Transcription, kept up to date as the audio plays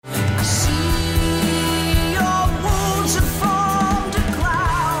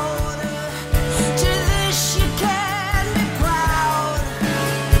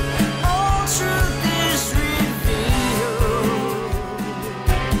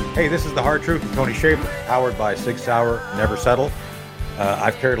Hey, this is The Hard Truth with Tony Schaefer, powered by Sig Sauer, Never Settle.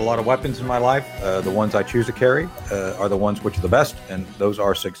 I've carried a lot of weapons in my life. The ones I choose to carry are the ones which are the best, and those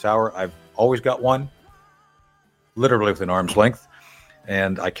are Sig Sauer. I've always got one, literally within arm's length,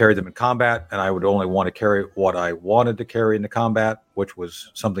 and I carry them in combat, and I would only want to carry what I wanted to carry in the combat, which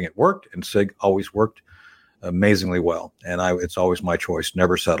was something that worked, and Sig always worked amazingly well, and it's always my choice,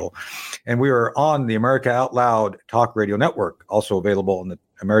 never settle. And we are on the America Out Loud Talk Radio Network, also available on the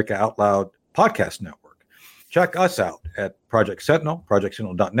America Out Loud Podcast Network. Check us out at Project Sentinel,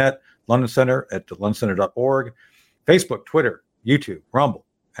 projectsentinel.net, London Center at londоncenter.org, Facebook, Twitter, YouTube, Rumble,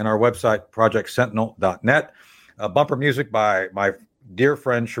 and our website, projectsentinel.net. Bumper music by my dear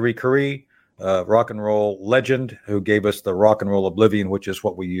friend Cherie Curry, rock and roll legend, who gave us the Rock and Roll Oblivion, which is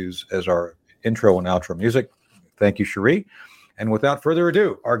what we use as our intro and outro music. Thank you, Cherie. And without further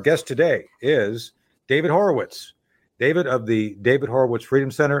ado, our guest today is David Horowitz. David of the David Horowitz Freedom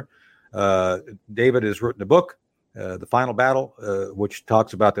Center. David has written a book, The Final Battle, which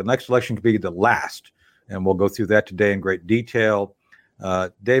talks about the next election could be the last. And we'll go through that today in great detail.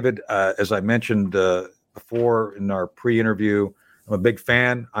 David, as I mentioned before in our pre-interview, I'm a big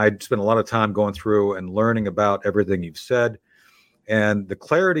fan. I spent a lot of time going through and learning about everything you've said. And the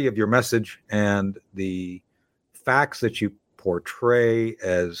clarity of your message and the facts that you portray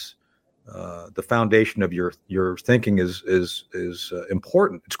as the foundation of your thinking is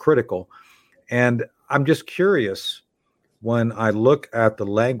important. It's critical. And I'm just curious, when I look at the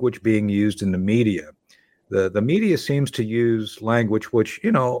language being used in the media, the media seems to use language which,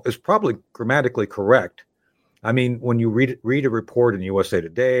 is probably grammatically correct. I mean, when you read a report in USA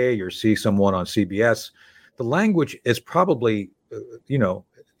Today or see someone on CBS, the language is probably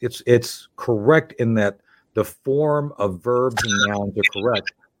it's correct in that the form of verbs and nouns are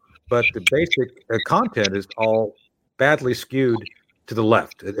correct, but the basic content is all badly skewed to the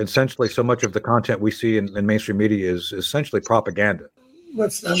left. Essentially, so much of the content we see in mainstream media is essentially propaganda.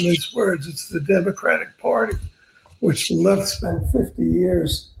 Let's not mince words. It's the Democratic Party, which the left spent 50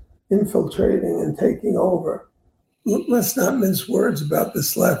 years infiltrating and taking over. Let's not mince words about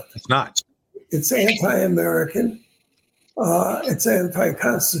this left. It's not. It's anti-American. It's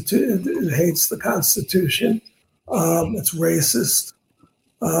anti-constitution. It hates the Constitution. It's racist,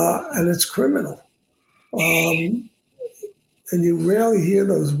 and it's criminal. And you rarely hear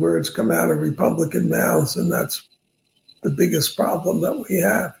those words come out of Republican mouths, and that's the biggest problem that we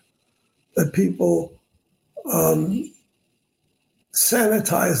have. That people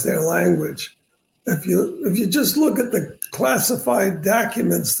sanitize their language. If you just look at the classified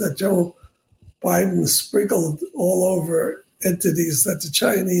documents that Joe Biden sprinkled all over entities that the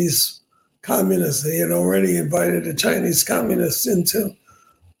Chinese communists, he had already invited a Chinese communist into.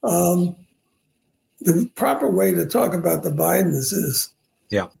 The proper way to talk about the Bidens is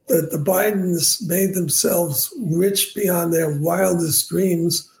that the Bidens made themselves rich beyond their wildest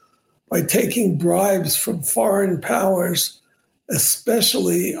dreams by taking bribes from foreign powers,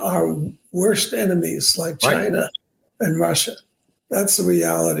 especially our worst enemies like China and Russia. That's the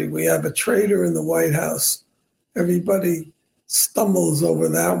reality. We have a traitor in the White House. Everybody stumbles over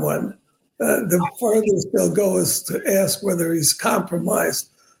that one. The furthest they'll go is to ask whether he's compromised.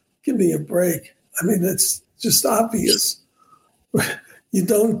 Give me a break. I mean, it's just obvious. You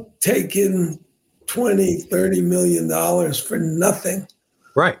don't take in $20, $30 million for nothing.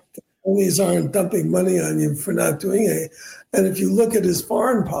 Right. The Chinese aren't dumping money on you for not doing it. And if you look at his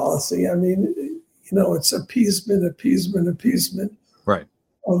foreign policy, I mean, it's appeasement right.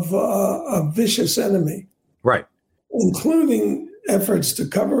 of a vicious enemy. Right. Including efforts to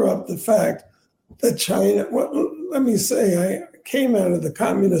cover up the fact that China, let me say, I came out of the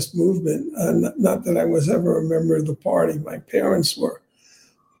communist movement, not that I was ever a member of the party, my parents were,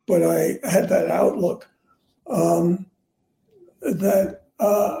 but I had that outlook that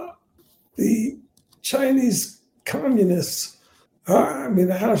the Chinese communists,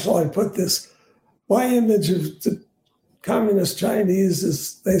 how shall I put this? My image of the communist Chinese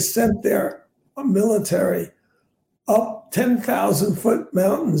is they sent their military up 10,000-foot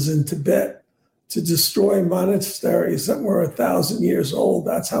mountains in Tibet to destroy monasteries that were 1,000 years old.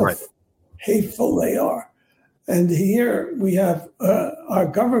 That's how hateful they are. And here we have our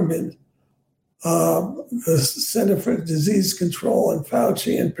government, the Center for Disease Control and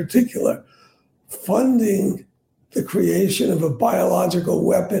Fauci in particular, funding the creation of a biological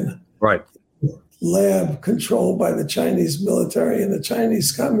weapon lab controlled by the Chinese military and the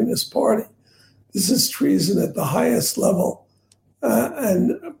Chinese Communist Party. This is treason at the highest level.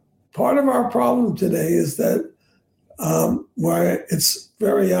 And part of our problem today is that where it's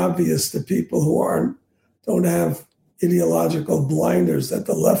very obvious to people who don't have ideological blinders that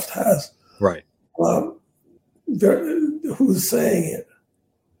the left has. Right. Who's saying it?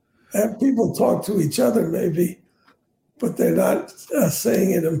 And people talk to each other maybe, but they're not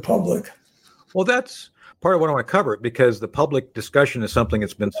saying it in public. Well, that's part of what I want to cover, because the public discussion is something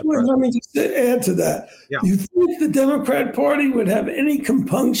that's been suppressed. Let me just add to that. Yeah. You think the Democrat Party would have any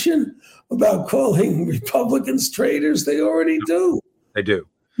compunction about calling Republicans traitors? They already do. They do.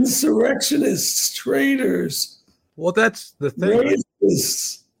 Insurrectionists, traitors. Well, that's the thing.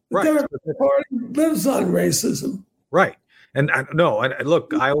 Racists. The Right. Democrat Party lives on racism. Right. And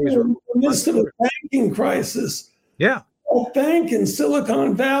look, I always... In the midst of a banking crisis, Yeah. a bank in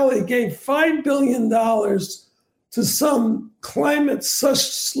Silicon Valley gave $5 billion to some climate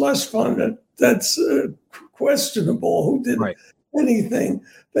slush fund that's questionable, who did anything.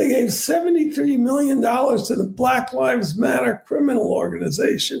 They gave $73 million to the Black Lives Matter criminal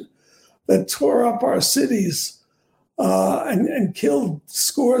organization that tore up our cities and killed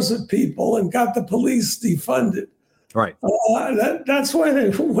scores of people and got the police defunded. Right. That's why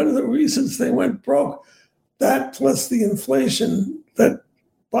one of the reasons they went broke. That plus the inflation that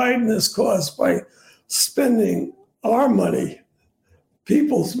Biden has caused by spending our money,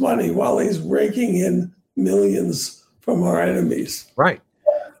 people's money, while he's raking in millions from our enemies. Right.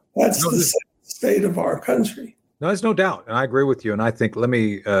 That's the state of our country. No, there's no doubt. And I agree with you. And I think, let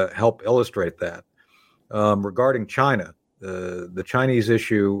me help illustrate that. Regarding China, the Chinese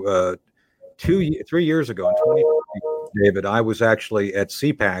issue, 3 years ago in 2020, David, I was actually at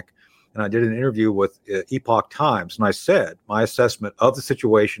CPAC, and I did an interview with Epoch Times, and I said my assessment of the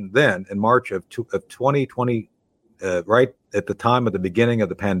situation then in March of 2020, right at the time of the beginning of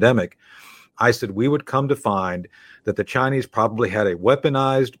the pandemic. I said we would come to find that the Chinese probably had a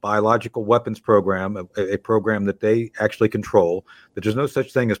weaponized biological weapons program, a program that they actually control, that there's no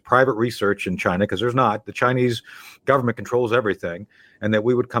such thing as private research in China, because there's not. The Chinese government controls everything, and that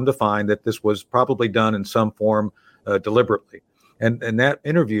we would come to find that this was probably done in some form deliberately. And that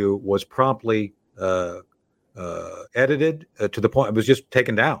interview was promptly edited to the point it was just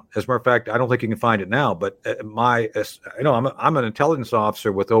taken down. As a matter of fact, I don't think you can find it now, but I'm an intelligence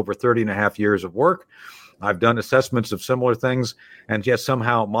officer with over 30 and a half years of work. I've done assessments of similar things, and yet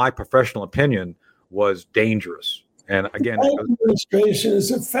somehow my professional opinion was dangerous. And again, the administration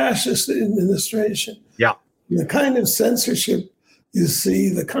is a fascist administration. Yeah. The kind of censorship you see,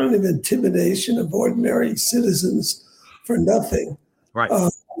 the kind of intimidation of ordinary citizens for nothing, right,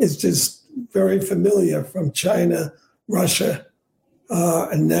 is just very familiar from China, Russia,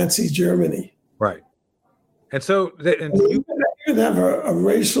 and Nazi Germany. Right. And so you can have a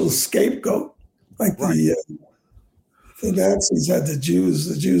racial scapegoat, like the Nazis had the Jews.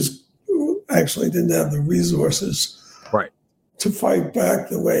 The Jews actually didn't have the resources to fight back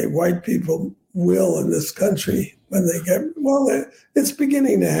the way white people will in this country when they get, it's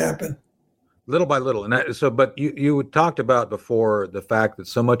beginning to happen. Little by little. And but you talked about before the fact that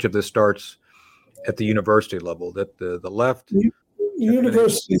so much of this starts at the university level, that the left.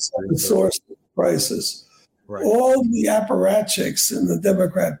 Universities are the source of the crisis. Right. All the apparatchiks in the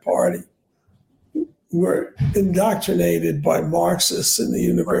Democrat Party were indoctrinated by Marxists in the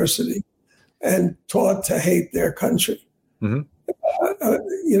university and taught to hate their country. Mm-hmm.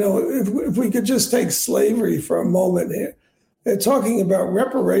 If we could just take slavery for a moment here, they're talking about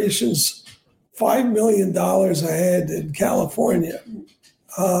reparations, $5 million a head in California,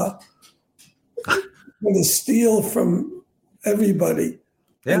 going to steal from everybody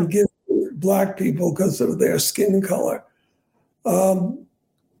and give Black people because of their skin color.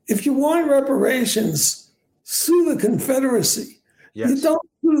 If you want reparations, sue the Confederacy. Yes. You don't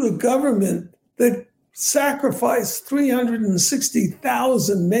sue the government that sacrificed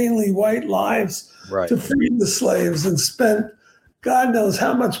 360,000 mainly white lives to free the slaves and spent God knows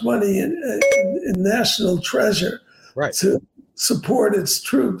how much money in national treasure to support its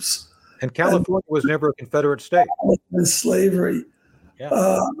troops. And California was never a Confederate state. And slavery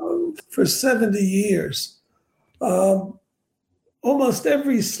for 70 years. Almost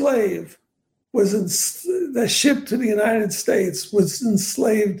every slave that shipped to the United States was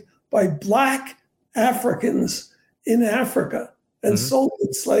enslaved by Black Africans in Africa and sold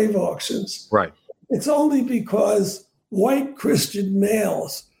at slave auctions. Right. It's only because white Christian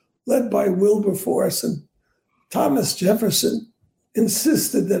males, led by Wilberforce and Thomas Jefferson,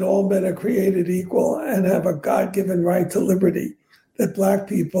 insisted that all men are created equal and have a God-given right to liberty, that Black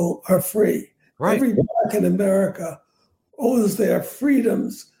people are free. Right. Every Black in America owes their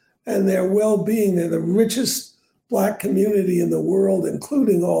freedoms and their well-being. They're the richest Black community in the world,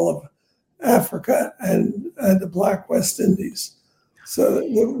 including all of Africa and the Black West Indies. So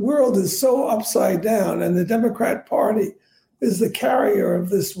the world is so upside down, and the Democrat Party is the carrier of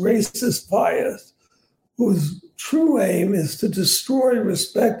this racist bias, whose true aim is to destroy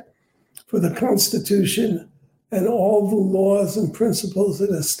respect for the Constitution and all the laws and principles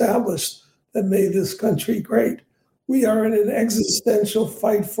it established that made this country great. We are in an existential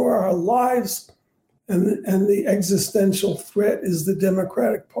fight for our lives, and the existential threat is the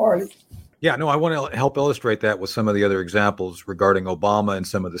Democratic Party. Yeah, no, I want to help illustrate that with some of the other examples regarding Obama and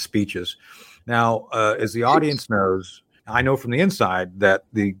some of the speeches. Now, as the audience knows, I know from the inside that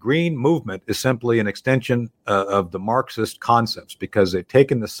the Green movement is simply an extension of the Marxist concepts, because they've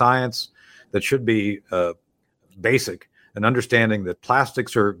taken the science that should be basic, and understanding that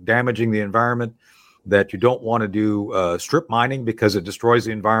plastics are damaging the environment, that you don't want to do strip mining because it destroys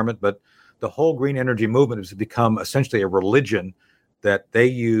the environment. But the whole green energy movement has become essentially a religion that they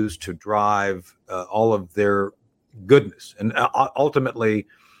use to drive all of their goodness. And ultimately,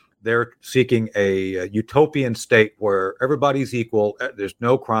 they're seeking a utopian state where everybody's equal. There's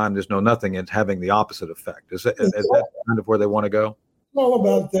no crime, there's no nothing, and having the opposite effect. Is that kind of where they want to go? It's all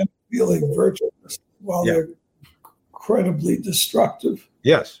about them feeling virtuous while they're incredibly destructive.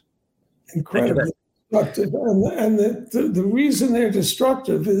 Yes. Incredibly destructive. And the reason they're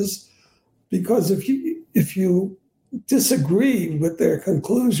destructive is because if you disagree with their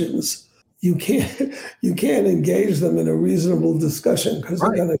conclusions, you can't engage them in a reasonable discussion, because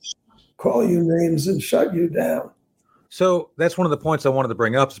they're going to call you names and shut you down. So that's one of the points I wanted to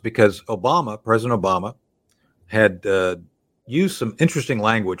bring up, is because President Obama, had used some interesting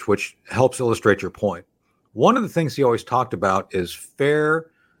language which helps illustrate your point. One of the things he always talked about is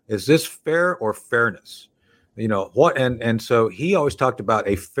fair. Is this fair or fairness? You know what? And so he always talked about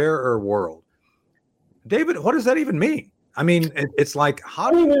a fairer world. David, what does that even mean? I mean, it's like, how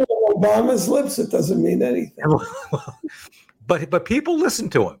do you... Obama's lips, it doesn't mean anything. But people listen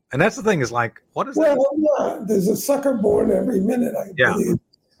to him, and that's the thing. Is like, what is that? Yeah, there's a sucker born every minute. I believe,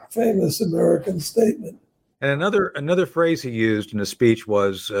 famous American statement. And another phrase he used in his speech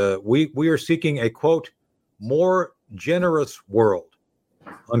was, "We are seeking a, quote, more generous world,"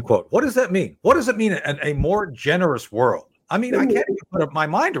 unquote. What does that mean? What does it mean, a more generous world? I mean, I can't even put up my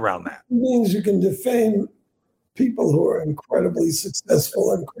mind around that. It means you can defame people who are incredibly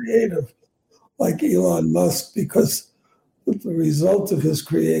successful and creative, like Elon Musk, because the result of his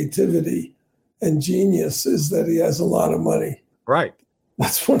creativity and genius is that he has a lot of money. Right.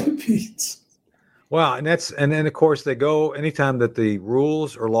 That's what it means. Well, and then of course they go, anytime that the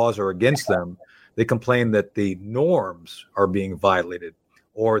rules or laws are against them, they complain that the norms are being violated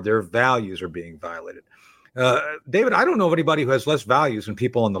or their values are being violated. David, I don't know of anybody who has less values than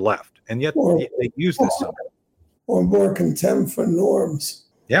people on the left, and yet they use this somehow. Or more contempt for norms.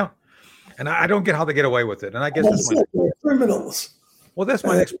 Yeah. And I don't get how they get away with it. And I guess they're criminals. Well, that's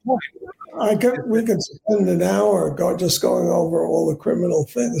my next point. We could spend an hour just going over all the criminal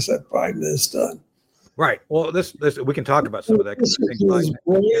things that Biden has done. Right. Well, this we can talk about some of that. He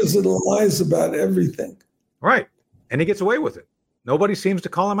lies about everything. Right. And he gets away with it. Nobody seems to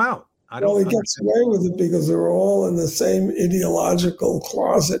call him out. He gets away with it because they're all in the same ideological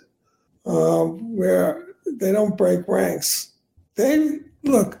closet where they don't break ranks.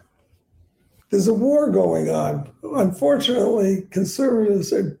 Look, there's a war going on. Unfortunately,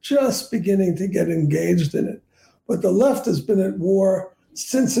 conservatives are just beginning to get engaged in it. But the left has been at war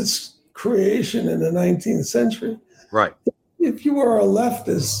since its creation in the 19th century. Right. If you are a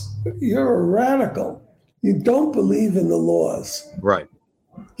leftist, you're a radical. You don't believe in the laws. Right.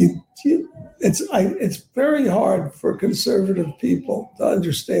 It's very hard for conservative people to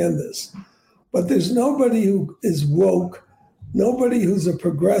understand this. But there's nobody who is woke, nobody who's a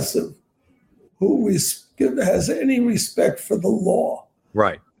progressive, who has any respect for the law.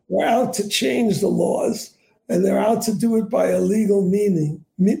 Right. They're out to change the laws, and they're out to do it by illegal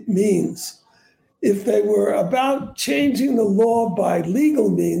means. If they were about changing the law by legal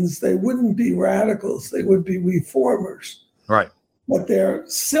means, they wouldn't be radicals. They would be reformers. Right. But their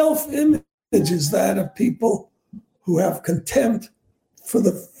self-image is that of people who have contempt for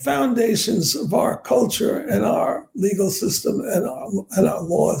the foundations of our culture and our legal system and our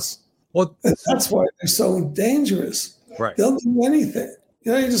laws. Well, and that's why they're so dangerous. Right. They'll do anything.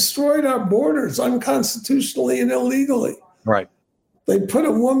 They destroyed our borders unconstitutionally and illegally. Right. They put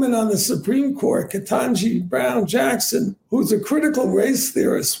a woman on the Supreme Court, Ketanji Brown Jackson, who's a critical race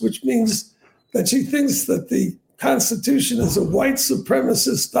theorist, which means that she thinks that the Constitution is a white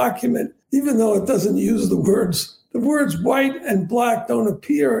supremacist document, even though it doesn't use the words. The words white and black don't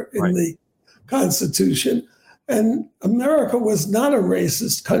appear in the Constitution. And America was not a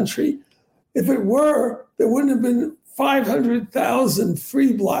racist country. If it were, there wouldn't have been 500,000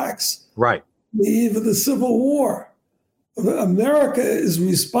 free blacks Right. on the eve of the Civil War. America is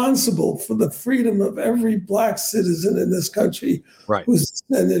responsible for the freedom of every black citizen in this country Right. who's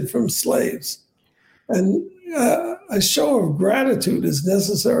descended from slaves. And a show of gratitude is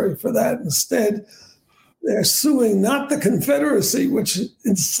necessary for that. Instead, they're suing not the Confederacy, which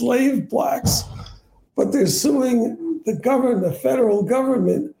enslaved blacks, but they're suing the federal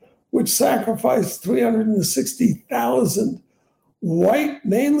government, which sacrificed 360,000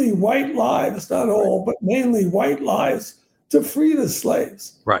 mainly white lives, not all, but mainly white lives, to free the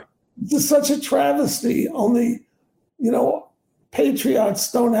slaves. Right. It's such a travesty. Only,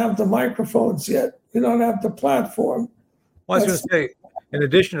 patriots don't have the microphones yet. We don't have the platform. Well, I was going to say, in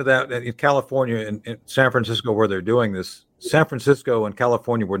addition to that, in California and in San Francisco, where they're doing this, San Francisco and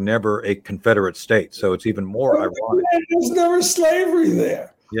California were never a Confederate state, so it's even more ironic. There's never slavery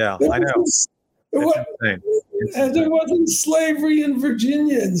there. Yeah, I know. And there wasn't slavery in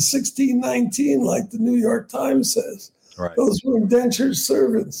Virginia in 1619, like the New York Times says. Right. Those were indentured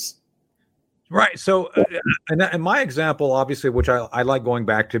servants. Right. So, and my example, obviously, which I like going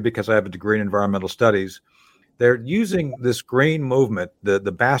back to because I have a degree in environmental studies, they're using this green movement, the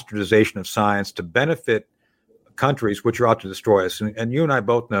bastardization of science, to benefit countries which are out to destroy us. And you and I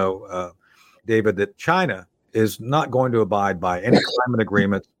both know, David, that China is not going to abide by any climate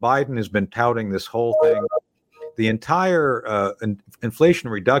agreements. Biden has been touting this whole thing. The entire Inflation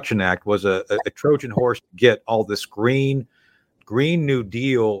Reduction Act was a Trojan horse to get all this Green New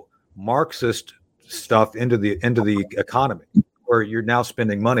Deal Marxist stuff into the economy, where you're now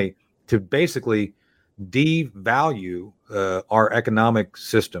spending money to basically devalue our economic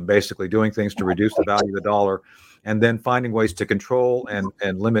system, basically doing things to reduce the value of the dollar, and then finding ways to control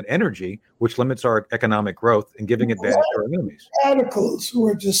and limit energy, which limits our economic growth and giving advantage to our enemies. Radicals who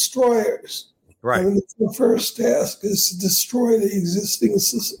are destroyers. Right. And the first task is to destroy the existing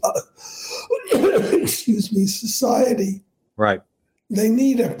society. Right. They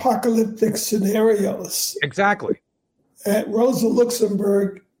need apocalyptic scenarios. Exactly. Rosa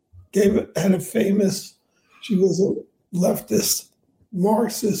Luxemburg had a famous, she was a leftist,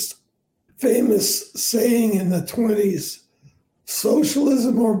 Marxist, famous saying in the 20s,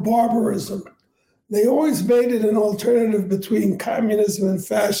 socialism or barbarism. They always made it an alternative between communism and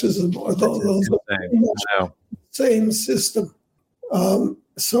fascism, or those same system.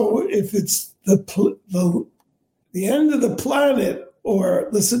 So if it's the end of the planet, or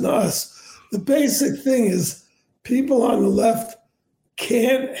listen to us, the basic thing is people on the left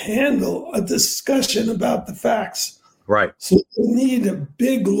can't handle a discussion about the facts. Right. So they need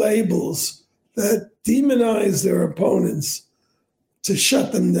big labels that demonize their opponents to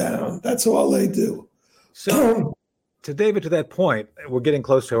shut them down. That's all they do. So, to David, to that point, we're getting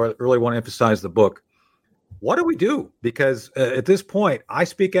close to. I really want to emphasize the book. What do we do? Because at this point, I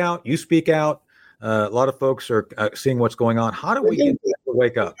speak out, you speak out. A lot of folks are seeing what's going on. How do we get people to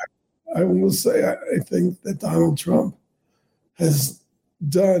wake up? I will say, I think that Donald Trump has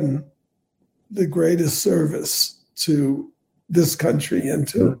done the greatest service to this country and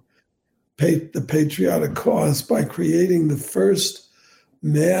to the patriotic cause by creating the first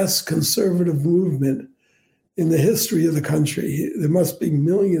mass conservative movement in the history of the country. There must be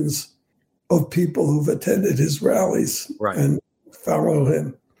millions of people who've attended his rallies and follow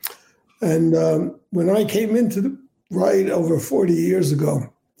him. And when I came into the right over 40 years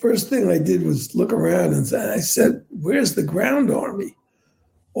ago, first thing I did was look around and I said, where's the ground army?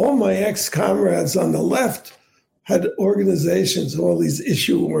 All my ex-comrades on the left had organizations, all these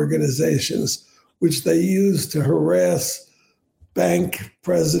issue organizations, which they used to harass bank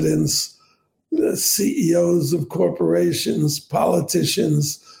presidents, the CEOs of corporations,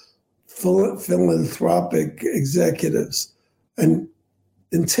 politicians, philanthropic executives, and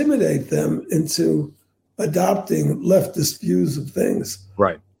intimidate them into adopting leftist views of things.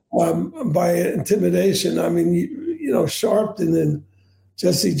 Right. By intimidation, I mean, Sharpton and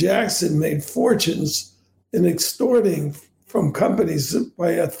Jesse Jackson made fortunes in extorting from companies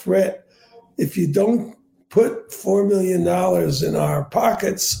by a threat. If you don't put $4 million in our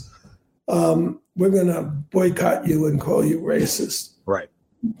pockets, we're going to boycott you and call you racist. Right.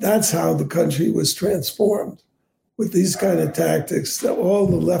 That's how the country was transformed, with these kind of tactics. That all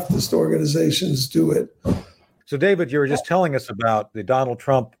the leftist organizations do it. So, David, you were just telling us about the Donald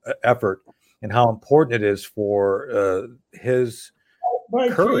Trump effort and how important it is for his by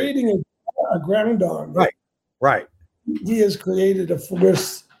courage. Creating a ground army. Right. He has created a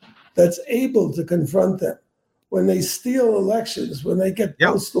force that's able to confront them when they steal elections, when they get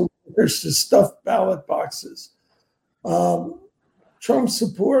postal workers to stuff ballot boxes. Trump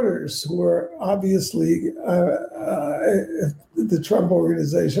supporters who are obviously, the Trump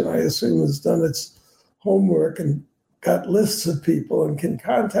organization, I assume, has done its homework and got lists of people and can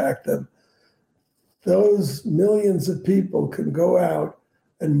contact them. Those millions of people can go out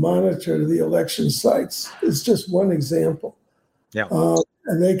and monitor the election sites. It's just one example. Yeah.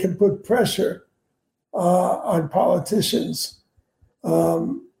 And they can put pressure on politicians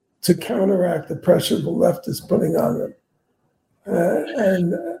to counteract the pressure the left is putting on them.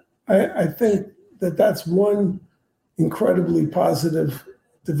 And I think that that's one incredibly positive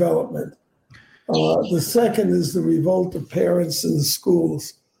development. The second is the revolt of parents in the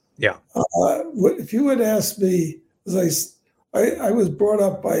schools. Yeah. If you had asked me, as I was brought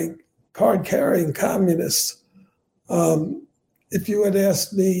up by card-carrying communists. If you had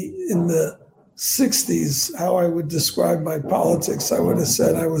asked me in the 60s how I would describe my politics, I would have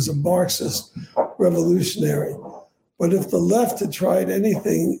said I was a Marxist revolutionary. But if the left had tried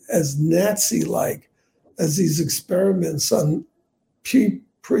anything as Nazi-like as these experiments on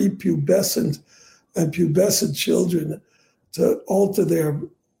prepubescent and pubescent children to alter their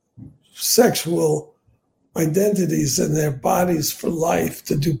sexual identities and their bodies for life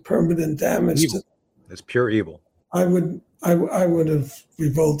to do permanent damage to them, it's pure evil. I would have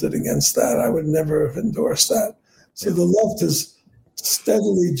revolted against that. I would never have endorsed that. So the left has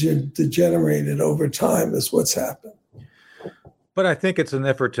steadily degenerated over time is what's happened. But I think it's an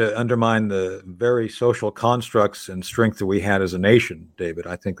effort to undermine the very social constructs and strength that we had as a nation, David.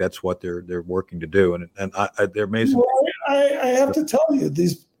 I think that's what they're working to do, and they're amazing. Well, I have to tell you,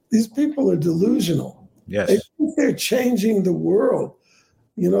 these people are delusional. Yes, they think they're changing the world.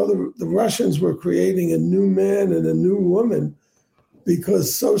 You know, the Russians were creating a new man and a new woman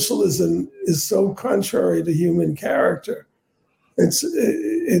because socialism is so contrary to human character.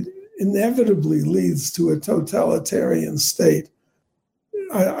 It inevitably leads to a totalitarian state.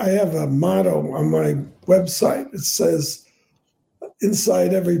 I have a motto on my website. It says,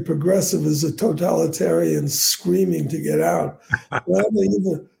 inside every progressive is a totalitarian screaming to get out. Well,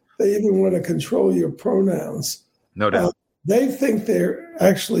 they even want to control your pronouns. No doubt. They think they're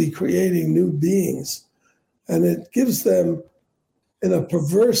actually creating new beings, and it gives them, in a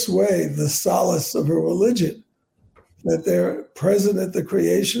perverse way, the solace of a religion, that they're present at the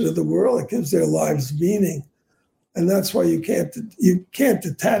creation of the world. It gives their lives meaning. And that's why you can't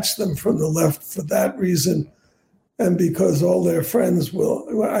detach them from the left for that reason, and because all their friends will.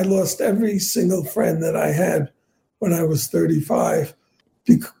 I lost every single friend that I had when I was 35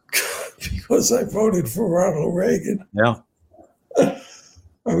 because I voted for Ronald Reagan. Yeah.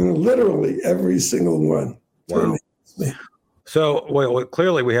 I mean, literally every single one. Wow. So, well,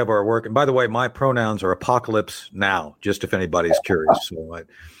 clearly we have our work. And by the way, my pronouns are apocalypse now, just if anybody's curious. So I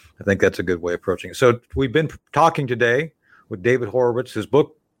think that's a good way of approaching it. So we've been talking today with David Horowitz. His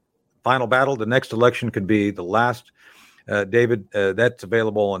book, Final Battle, The Next Election Could Be the Last. David, that's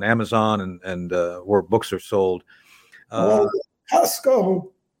available on Amazon and where books are sold. Costco.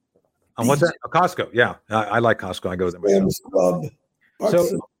 And what's that? Costco. Yeah, I like Costco. I go there myself.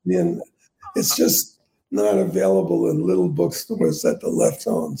 So it's just not available in little bookstores that the left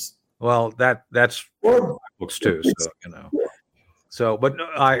owns. Well, that's books too. So So, but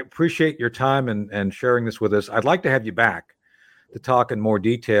I appreciate your time and sharing this with us. I'd like to have you back to talk in more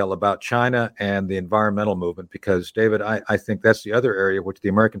detail about China and the environmental movement, because, David, I think that's the other area which the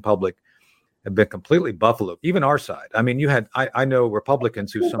American public have been completely buffaloed, even our side. I mean, I know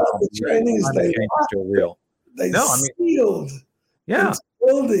Republicans who sometimes the Chinese, change is still real. They sealed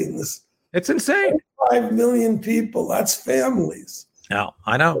buildings. It's insane. 5 million people, that's families. No,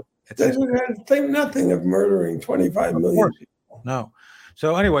 I know. They think nothing of murdering 25 million people. No.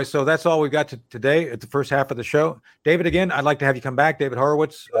 So anyway, so that's all we've got today at the first half of the show. David, again, I'd like to have you come back, David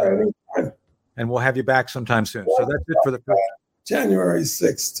Horowitz, and we'll have you back sometime soon. So that's it for the first. January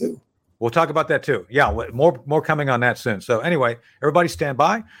 6th, too. We'll talk about that, too. Yeah, more coming on that soon. So anyway, everybody stand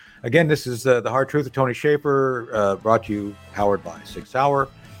by. Again, this is The Hard Truth of Tony Shaffer, brought to you, powered by 6 Hour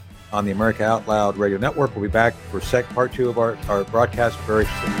on the America Out Loud Radio Network. We'll be back for part 2 of our broadcast very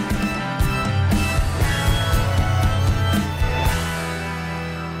soon.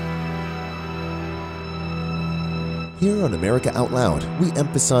 Here on America Out Loud, we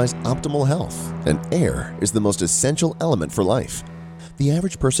emphasize optimal health, and air is the most essential element for life. The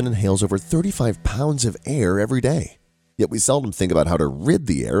average person inhales over 35 pounds of air every day, yet we seldom think about how to rid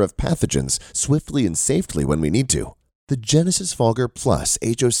the air of pathogens swiftly and safely when we need to. The Genesis Fogger Plus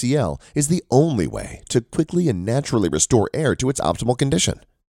HOCl is the only way to quickly and naturally restore air to its optimal condition.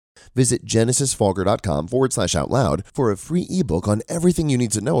 Visit genesisfogger.com/outloud for a free ebook on everything you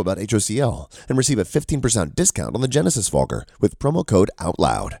need to know about HOCl and receive a 15% discount on the Genesis Fogger with promo code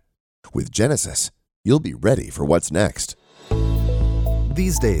OUTLOUD. With Genesis, you'll be ready for what's next.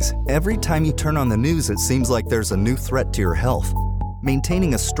 These days, every time you turn on the news, it seems like there's a new threat to your health.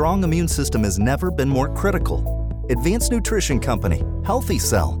 Maintaining a strong immune system has never been more critical. Advanced nutrition company, Healthy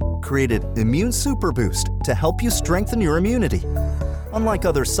Cell, created Immune Super Boost to help you strengthen your immunity. Unlike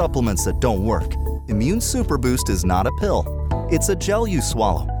other supplements that don't work, Immune Super Boost is not a pill. It's a gel you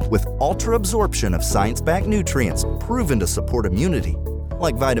swallow with ultra absorption of science-backed nutrients proven to support immunity,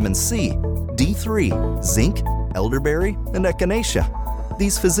 like vitamin C, D3, zinc, elderberry, and echinacea.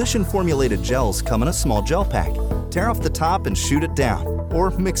 These physician-formulated gels come in a small gel pack. Tear off the top and shoot it down, or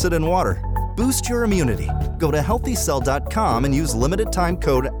mix it in water. Boost your immunity. Go to healthycell.com and use limited time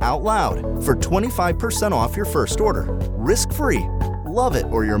code OUTLOUD for 25% off your first order. Risk-free. Love it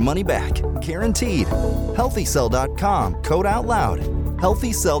or your money back. Guaranteed. Healthycell.com, code OUTLOUD.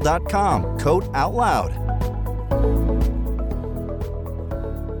 Healthycell.com, code OUTLOUD.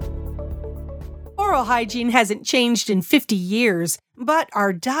 Oral hygiene hasn't changed in 50 years, but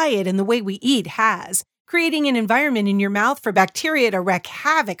our diet and the way we eat has, creating an environment in your mouth for bacteria to wreak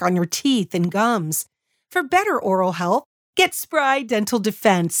havoc on your teeth and gums. For better oral health, get Spry Dental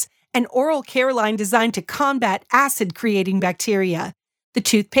Defense, an oral care line designed to combat acid-creating bacteria. The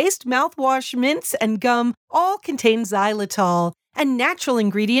toothpaste, mouthwash, mints, and gum all contain xylitol, a natural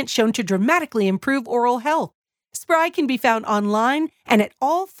ingredient shown to dramatically improve oral health. Spry can be found online and at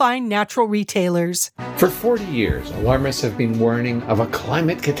all fine natural retailers. For 40 years, alarmists have been warning of a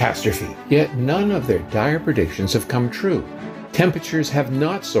climate catastrophe, yet none of their dire predictions have come true. Temperatures have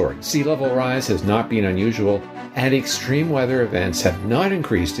not soared, sea level rise has not been unusual, and extreme weather events have not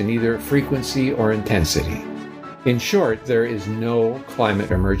increased in either frequency or intensity. In short, there is no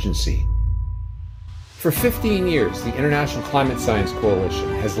climate emergency. For 15 years, the International Climate Science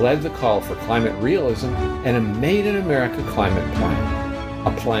Coalition has led the call for climate realism and a Made in America climate plan.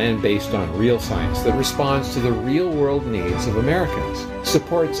 A plan based on real science that responds to the real-world needs of Americans,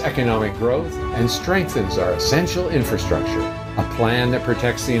 supports economic growth, and strengthens our essential infrastructure. A plan that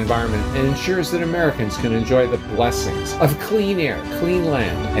protects the environment and ensures that Americans can enjoy the blessings of clean air, clean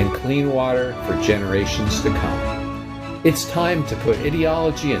land, and clean water for generations to come. It's time to put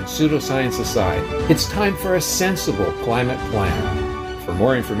ideology and pseudoscience aside. It's time for a sensible climate plan. For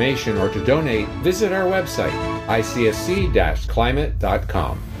more information or to donate, visit our website,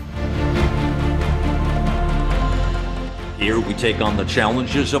 icsc-climate.com. Here we take on the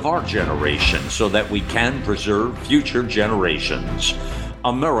challenges of our generation so that we can preserve future generations.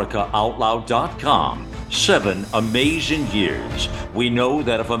 AmericaOutloud.com. 7 amazing years. We know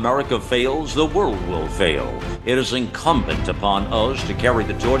that if America fails, the world will fail. It is incumbent upon us to carry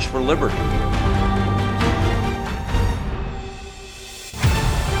the torch for liberty.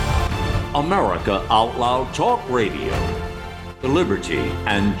 America Out Loud Talk Radio. Liberty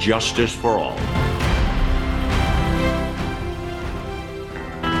and justice for all.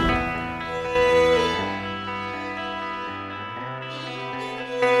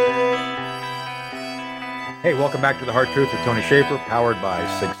 Hey, welcome back to The Hard Truth with Tony Schaefer, powered by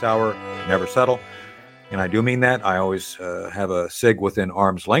Sig Sauer, Never Settle. And I do mean that. I always have a Sig within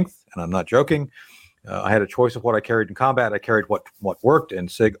arm's length, and I'm not joking. I had a choice of what I carried in combat. I carried what worked, and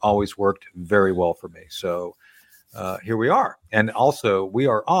Sig always worked very well for me. So here we are. And also, we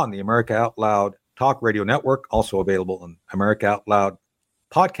are on the America Out Loud Talk Radio Network, also available on America Out Loud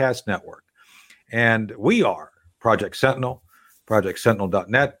Podcast Network. And we are Project Sentinel.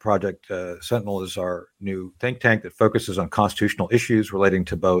 ProjectSentinel.net. Project Sentinel is our new think tank that focuses on constitutional issues relating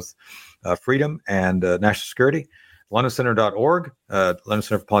to both freedom and national security. LondonCenter.org. London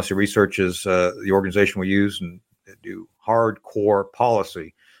Center for Policy Research is the organization we use and do hardcore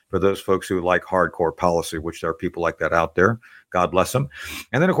policy for those folks who like hardcore policy, which there are people like that out there. God bless them.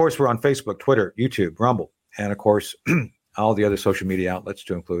 And then, of course, we're on Facebook, Twitter, YouTube, Rumble, and, of course, all the other social media outlets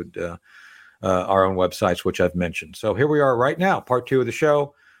to include our own websites, which I've mentioned. So here we are right now, part 2 of the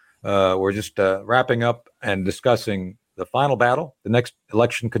show. We're just wrapping up and discussing the final battle. The next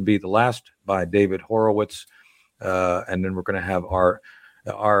election could be the last by David Horowitz. And then we're going to have our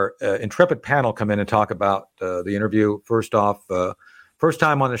intrepid panel come in and talk about the interview. First off, first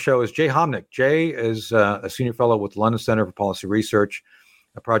time on the show is Jay Homnick. Jay is a senior fellow with the London Center for Policy Research,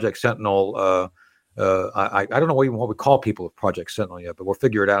 Project Sentinel. I don't know even what we call people of Project Sentinel yet, but we'll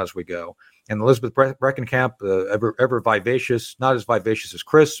figure it out as we go. And Elizabeth Breckenkamp, ever vivacious, not as vivacious as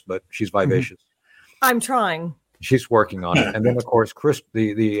Chris, but she's vivacious. I'm trying. She's working on it. And then, of course, Chris,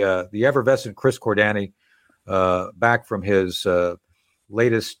 the effervescent Chris Cordani, back from his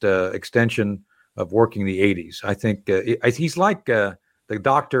latest extension of working the 80s. I think he's like the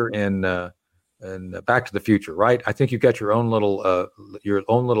doctor in Back to the Future, right? I think you got your own little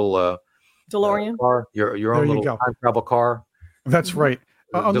DeLorean car, your own little time travel car. That's right.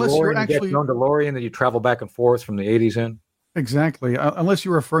 Unless you're actually your own DeLorean that you travel back and forth from the 80s in. Exactly. Unless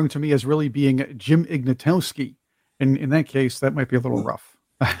you're referring to me as really being Jim Ignatowski. In that case, that might be a little rough.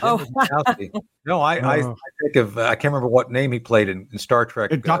 Oh, no, I think of I can't remember what name he played in Star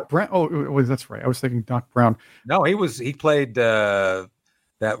Trek. Doc Brown. Oh, that's right. I was thinking Doc Brown. No, he played that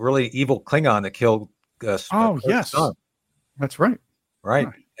really evil Klingon that killed. Yes, son. That's right. Right,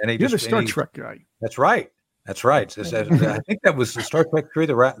 and you're the Star Trek guy. That's right. That's right. I think that was the Star Trek 3,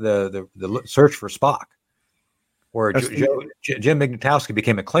 the search for Spock, where Jim Ignatowski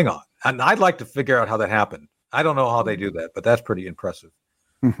became a Klingon, and I'd like to figure out how that happened. I don't know how they do that, but that's pretty impressive.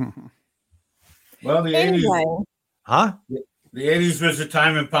 Well, the 80s, the 80s was a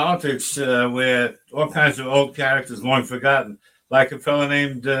time in politics where all kinds of old characters long forgotten, like a fellow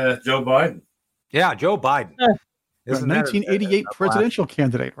named Joe Biden. Yeah, Joe Biden. Isn't 1988 presidential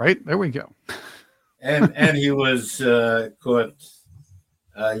candidate, right? There we go. And he was caught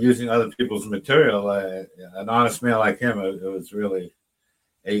using other people's material. An honest man like him, it was really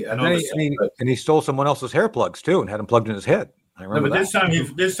and he stole someone else's hair plugs too, and had them plugged in his head. I remember but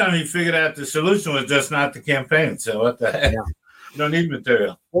this time he figured out the solution was just not the campaign. So what the heck? Yeah. You don't need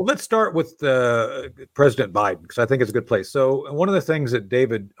material. Well, let's start with President Biden, because I think it's a good place. So one of the things that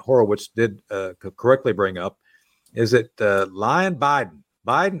David Horowitz did correctly bring up is that lying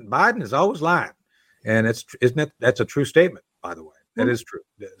Biden is always lying, and that's a true statement, by the way. That is true.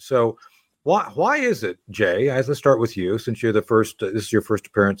 So why is it, Jay? Let's start with you, since you're the first. This is your first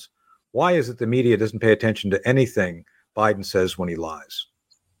appearance. Why is it the media doesn't pay attention to anything Biden says when he lies?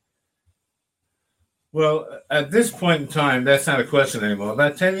 Well, at this point in time, that's not a question anymore.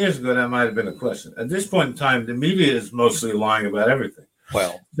 About 10 years ago, that might have been a question. At this point in time, the media is mostly lying about everything.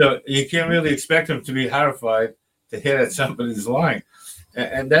 Well, so you can't really expect them to be horrified to hear that somebody's lying.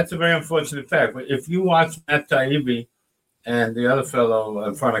 And that's a very unfortunate fact. But if you watch Matt Taibbi and the other fellow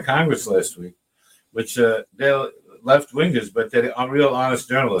in front of Congress last week, which they're left-wingers, but they're real honest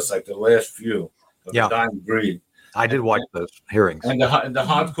journalists, like the last few of the dying breed. I did watch those hearings. And the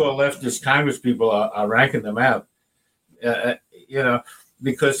hardcore leftist Congress people are ranking them out,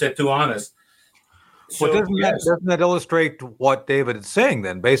 because they're too honest. So, doesn't that illustrate what David is saying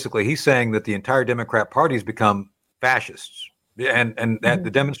then? Basically, he's saying that the entire Democrat Party has become fascists. And that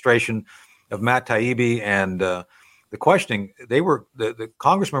the demonstration of Matt Taibbi and the questioning, the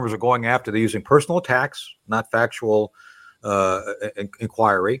Congress members are going after, they're using personal attacks, not factual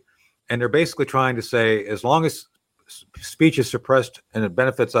inquiry. And they're basically trying to say, as long as speech is suppressed and it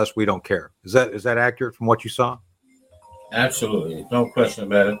benefits us, we don't care. Is that accurate from what you saw? Absolutely. No question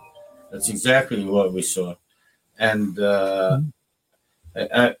about it. That's exactly what we saw. And I'll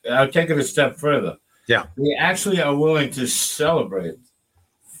take it a step further. Yeah. They actually are willing to celebrate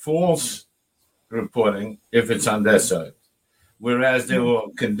false reporting if it's on their side, whereas they will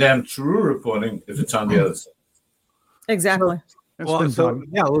condemn true reporting if it's on the other side. Exactly.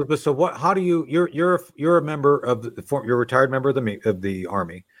 Elizabeth. So what? How do you? You're a member of you're a retired member of the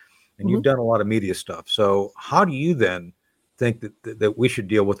Army, and you've done a lot of media stuff. So how do you then think that we should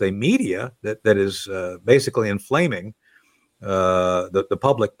deal with a media that is basically inflaming the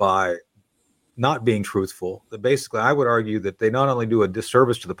public by not being truthful? That basically, I would argue that they not only do a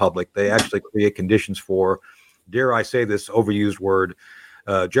disservice to the public, they actually create conditions for, dare I say this overused word,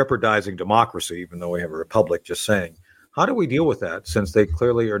 jeopardizing democracy, even though we have a republic. Just saying. How do we deal with that, since they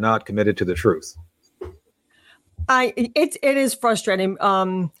clearly are not committed to the truth? It is frustrating.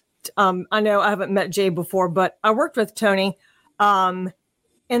 I know I haven't met Jay before, but I worked with Tony in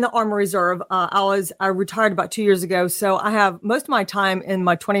the Army Reserve. I retired about 2 years ago, so I have most of my time in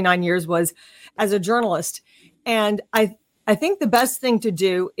my 29 years was as a journalist, and I think the best thing to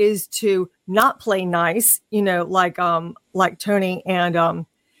do is to not play nice, like Tony and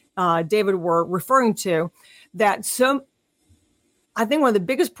David were referring to. I think one of the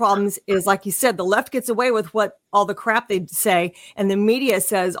biggest problems is, like you said, the left gets away with all the crap they say, and the media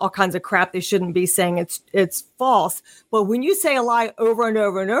says all kinds of crap they shouldn't be saying. It's false. But when you say a lie over and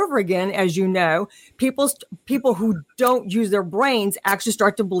over and over again, as you know, people who don't use their brains actually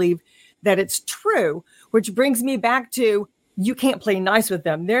start to believe that it's true, which brings me back to, you can't play nice with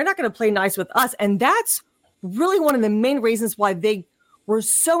them. They're not going to play nice with us. And that's really one of the main reasons why they were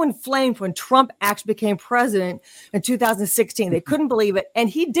so inflamed when Trump actually became president in 2016. They couldn't believe it. And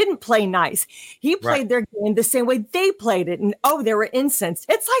he didn't play nice. He played their game the same way they played it. And they were incensed.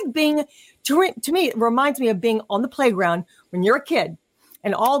 It's like to me, it reminds me of being on the playground when you're a kid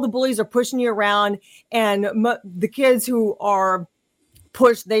and all the bullies are pushing you around, and the kids who are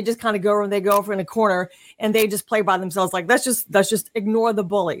pushed, they just kind of go and they go over in a corner and they just play by themselves. Like, let's just ignore the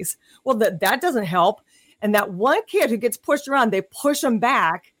bullies. Well, that doesn't help. And that one kid who gets pushed around, they push him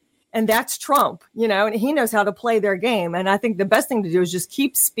back, and that's Trump, and he knows how to play their game. And I think the best thing to do is just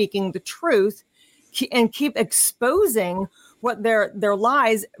keep speaking the truth and keep exposing what their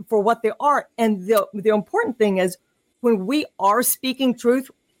lies for what they are. And the important thing is, when we are speaking truth,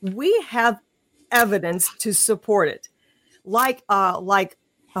 we have evidence to support it. Like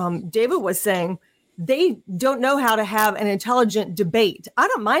David was saying, they don't know how to have an intelligent debate. I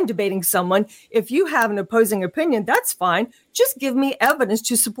don't mind debating someone. If you have an opposing opinion, that's fine. Just give me evidence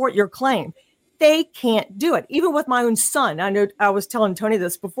to support your claim. They can't do it. Even with my own son, I know I was telling Tony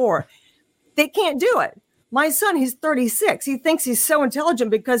this before, they can't do it. My son, he's 36. He thinks he's so intelligent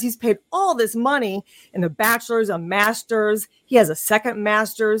because he's paid all this money in a bachelor's, a master's. He has a second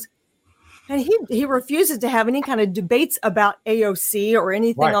master's. And he refuses to have any kind of debates about AOC or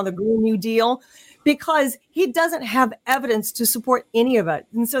anything on the Green New Deal because he doesn't have evidence to support any of it.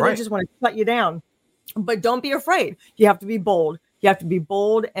 And so they just want to shut you down. But don't be afraid. You have to be bold. You have to be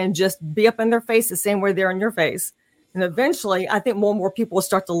bold and just be up in their face the same way they're in your face. And eventually, I think more and more people will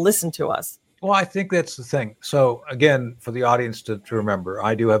start to listen to us. Well, I think that's the thing. So again, for the audience to remember,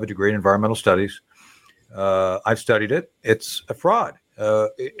 I do have a degree in environmental studies. I've studied it. It's a fraud.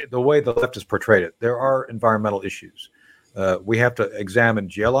 The way the left has portrayed it, there are environmental issues. We have to examine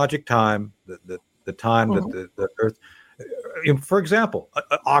geologic time, the time that the Earth. For example,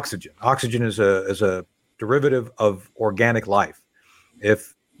 oxygen. Oxygen is a derivative of organic life.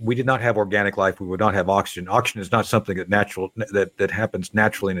 If we did not have organic life, we would not have oxygen. Oxygen is not something that happens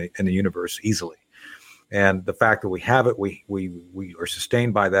naturally in the universe easily. And the fact that we have it, we are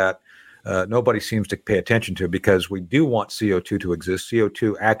sustained by that. Nobody seems to pay attention to it because we do want CO2 to exist.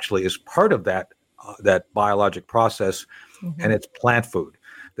 CO2 actually is part of that biologic process, and it's plant food.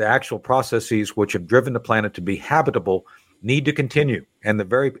 The actual processes which have driven the planet to be habitable need to continue. And the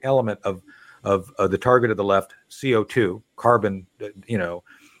very element of the target of the left, CO2, carbon,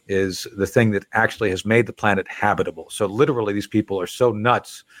 is the thing that actually has made the planet habitable. So literally, these people are so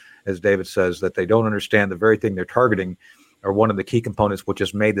nuts, as David says, that they don't understand the very thing they're targeting are one of the key components which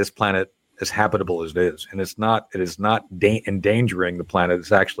has made this planet as habitable as it is. And it is not endangering the planet.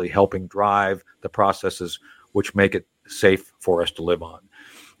 It's actually helping drive the processes which make it safe for us to live on.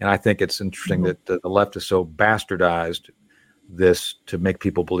 And I think it's interesting that the left is so bastardized this to make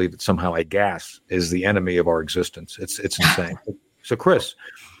people believe that somehow a gas is the enemy of our existence. It's insane. So Chris,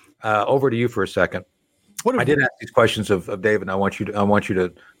 over to you for a second. I did ask these questions of David, and I want you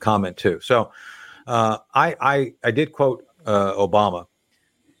to comment too. So I did quote Obama,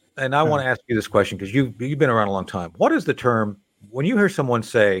 and I want to ask you this question because you've been around a long time. What is the term when you hear someone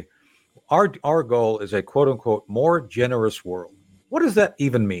say our goal is a quote unquote more generous world? What does that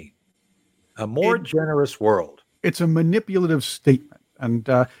even mean? A more generous world. It's a manipulative statement, and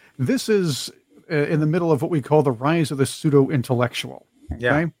this is in the middle of what we call the rise of the pseudo-intellectual. Okay?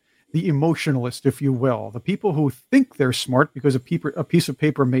 Yeah. The emotionalist, if you will, the people who think they're smart because a piece of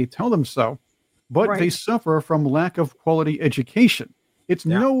paper may tell them so, but they suffer from lack of quality education. It's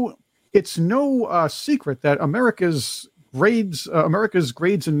no secret that America's grades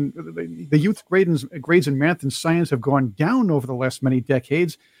in the youth grades in math and science have gone down over the last many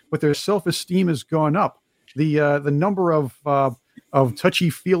decades, but their self-esteem has gone up. The number of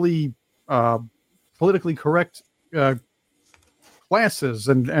touchy-feely, politically correct classes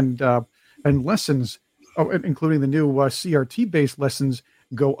and lessons, including the new CRT-based lessons,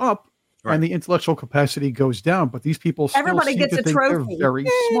 go up, and the intellectual capacity goes down. But these people still Everybody seem gets to a think trophy. they're very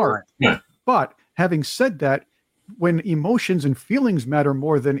smart. But having said that, when emotions and feelings matter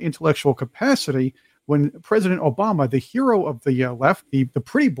more than intellectual capacity, when President Obama, the hero of the left, the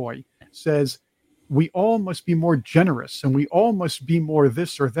pretty boy, says we all must be more generous and we all must be more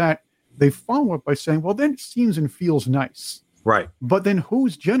this or that, they follow it by saying, well, then it seems and feels nice. Right. But then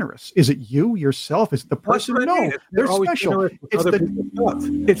who's generous? Is it you, yourself? Is it the person? No, they're special.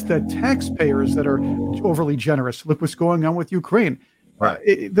 It's the taxpayers that are overly generous. Look what's going on with Ukraine. Right.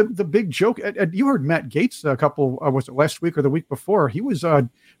 The big joke, you heard Matt Gaetz was it last week or the week before? He was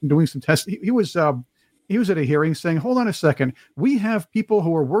doing some tests. He was at a hearing saying, hold on a second. We have people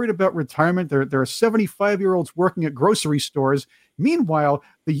who are worried about retirement. There are 75-year-olds working at grocery stores. Meanwhile,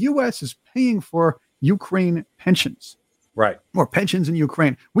 the U.S. is paying for Ukraine pensions. Right. Or pensions in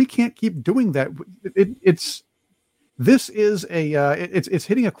Ukraine. We can't keep doing that. It's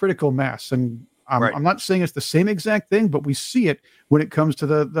hitting a critical mass. And I'm not saying it's the same exact thing, but we see it when it comes to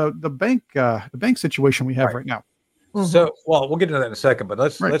the bank situation we have right now. So, well, we'll get into that in a second, but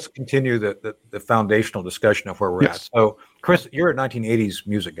let's continue the foundational discussion of where we're at. So, Chris, you're a 1980s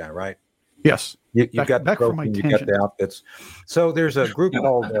music guy, right? Yes. You've got the from my you got the outfits. So there's a group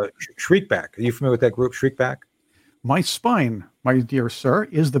called Shriekback. Are you familiar with that group, Shriekback? My spine, my dear sir,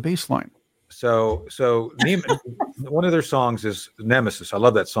 is the bass line. So one of their songs is Nemesis. I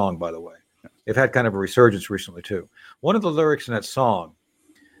love that song, by the way. They've had kind of a resurgence recently, too. One of the lyrics in that song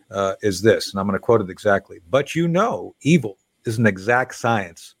is this, and I'm going to quote it exactly. But you know, evil is an exact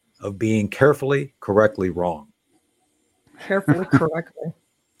science of being carefully, correctly wrong. Carefully, correctly.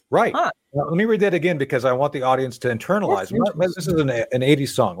 Right. Huh. Now, let me read that again because I want the audience to internalize. This is an 80s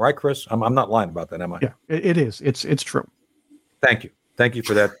song, right, Chris? I'm not lying about that, am I? Yeah, it is. It's true. Thank you. Thank you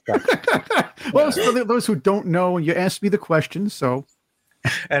for that. Well, for those who don't know, you asked me the question, so.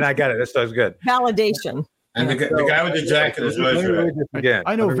 And I got it. That was good. Validation. And the guy with the jacket is right. Again,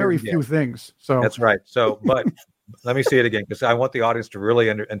 I know very few things. So that's right. So, but let me say it again because I want the audience to really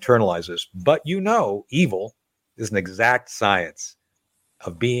internalize this. But you know, evil is an exact science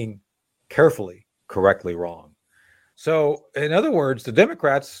of being carefully, correctly wrong. So, in other words, the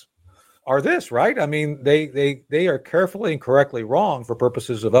Democrats are this, right? I mean, they are carefully and correctly wrong for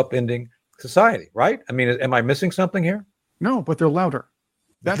purposes of upending society, right? I mean, am I missing something here? No, but they're louder.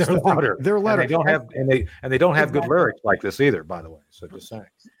 They're louder. They're louder. And they don't have good lyrics like this either, by the way. So just saying.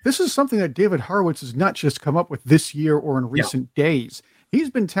 This is something that David Horowitz has not just come up with this year or in recent days.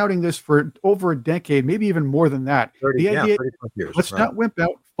 He's been touting this for over a decade, maybe even more than that. 30 years, let's not wimp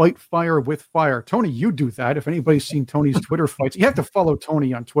out, fight fire with fire. Tony, you do that. If anybody's seen Tony's Twitter fights, you have to follow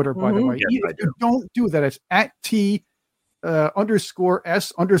Tony on Twitter, by the way. Yes, I do. Don't do that. It's at T _S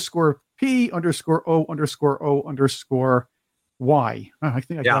 _P _O _Y. I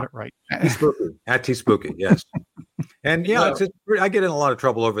think I got it right. At T Spooky, yes. And I get in a lot of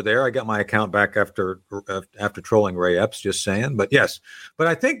trouble over there. I got my account back after trolling Ray Epps, just saying. But yes, but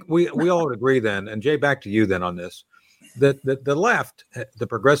I think we all would agree then, and Jay, back to you then on this, that the left, the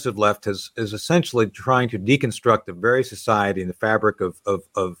progressive left, is essentially trying to deconstruct the very society and the fabric of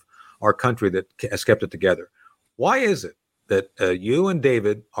our country that has kept it together. Why is it that you and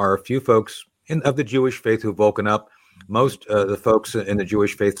David are a few folks of the Jewish faith who've woken up? Most the folks in the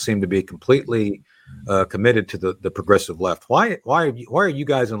Jewish faith seem to be completely committed to the progressive left. Why are you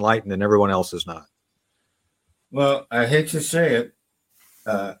guys enlightened and everyone else is not? Well, I hate to say it.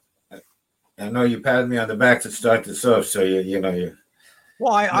 I know you patted me on the back to start this off, so you.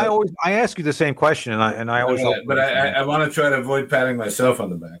 Well, I always ask you the same question, and I always. But I want to try to avoid patting myself on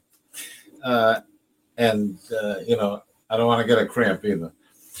the back, and I don't want to get a cramp either.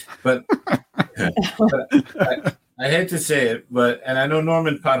 But I hate to say it, and I know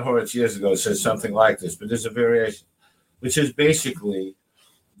Norman Horowitz years ago said something like this, but there's a variation, which is basically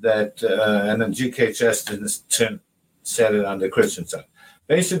that, and then G.K. Chesterton said it on the Christian side.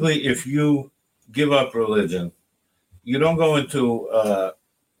 Basically, if you give up religion, you don't go into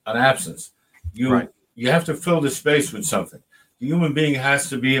an absence. You have to fill the space with something. The human being has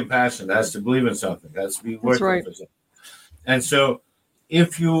to be impassioned, has to believe in something, has to be working for something. And so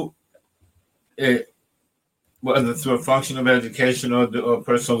if you... whether through a function of education or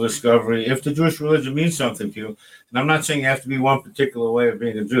personal discovery, if the Jewish religion means something to you, and I'm not saying you have to be one particular way of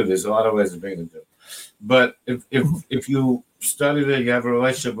being a Jew. There's a lot of ways of being a Jew. But if you study it, you have a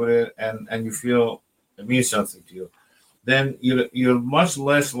relationship with it, and you feel it means something to you, then you're much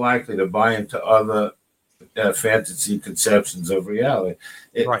less likely to buy into other fantasy conceptions of reality,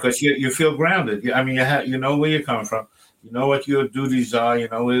 because you feel grounded. You know where you come from. You know what your duties are. You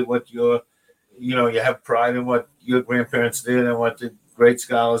know what your you have pride in what your grandparents did and what the great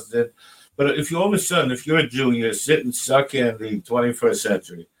scholars did. But if you all of a sudden, if you're a Jew, you're sitting stuck in the 21st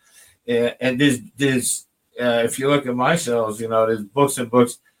century, and there's if you look at my shelves, there's books and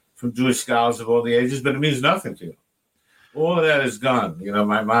books from Jewish scholars of all the ages, but it means nothing to you. All of that is gone.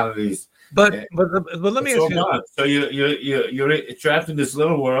 Maimonides. But let me ask you. So you're trapped in this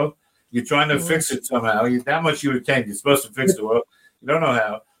little world. You're trying to fix it somehow. That much you retain. You're supposed to fix the world. You don't know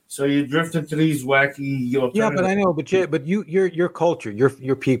how. So you drift into these wacky. Yeah, but I know. But your culture,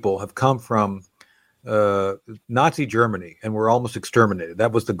 your people have come from Nazi Germany and were almost exterminated.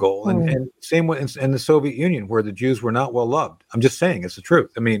 That was the goal. And same way in the Soviet Union, where the Jews were not well loved. I'm just saying, it's the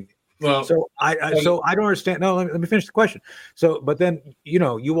truth. I mean, so I don't understand. No, let me finish the question. So, but then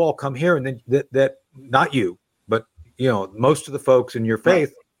you all come here, and then that not you, but most of the folks in your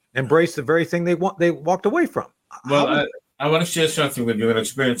faith embrace the very thing they walked away from. Well, I want to share something with you, an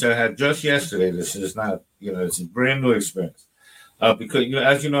experience I had just yesterday. This is not, it's a brand new experience. Because,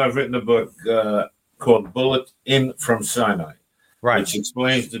 as you know, I've written a book called Bullet In from Sinai, which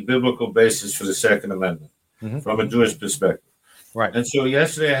explains the biblical basis for the Second Amendment. from a Jewish perspective. Right. And so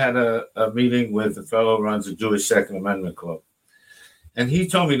yesterday I had a meeting with a fellow who runs a Jewish Second Amendment Club. And he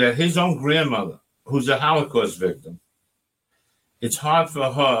told me that his own grandmother, who's a Holocaust victim, it's hard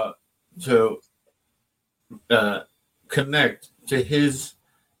for her to connect to his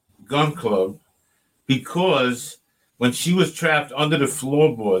gun club because when she was trapped under the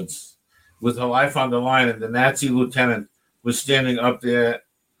floorboards with her life on the line and the Nazi lieutenant was standing up there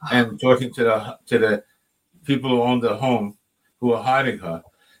and talking to the people who owned the home who were hiding her,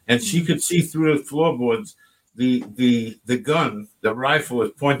 and she could see through the floorboards the gun, the rifle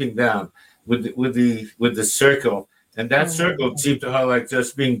was pointing down with the circle, and that circle seemed to her like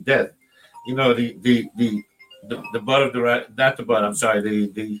just being death. You know, the butt of the not the butt. I'm sorry,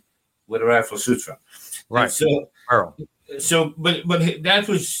 the where the rifle shoots from. Right. But that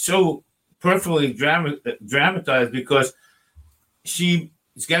was so perfectly dramatized because she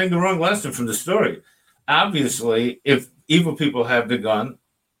is getting the wrong lesson from the story. Obviously, if evil people have the gun,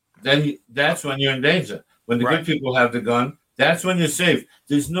 then that's when you're in danger. When the good people have the gun, that's when you're safe.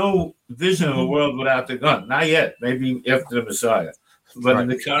 There's no vision of a world without the gun. Not yet. Maybe after the Messiah. But in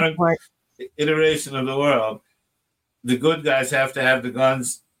the current iteration of the world, the good guys have to have the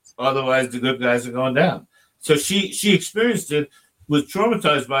guns. Otherwise, the good guys are going down. So she experienced it, was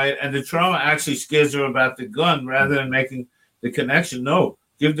traumatized by it, and the trauma actually scares her about the gun rather than making the connection. No,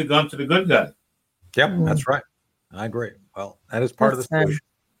 give the gun to the good guy. Yep, that's right. I agree. Well, that is part of the solution.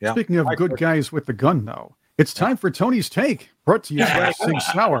 Yeah. Speaking of good guys with the gun, though, it's time for Tony's Take, brought to you by Sig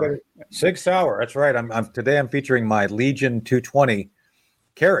Sauer. Sig Sauer, that's right. Today I'm featuring my Legion 220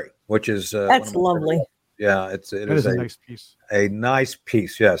 carry, which is that's lovely. Yeah, it is a nice piece. A nice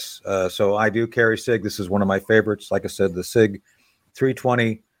piece, yes. So I do carry Sig. This is one of my favorites. Like I said, the Sig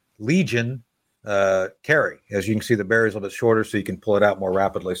 320 Legion carry. As you can see, the barrel is a little bit shorter, so you can pull it out more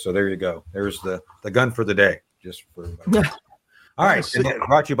rapidly. So there you go. There's the gun for the day. Just for all right.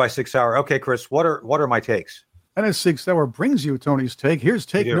 Brought to you by Sig Sauer. Okay, Chris, what are my takes? And as Sig Sauer brings you Tony's Take, here's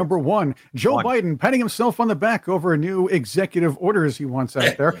take number one. Joe Biden patting himself on the back over new executive orders he wants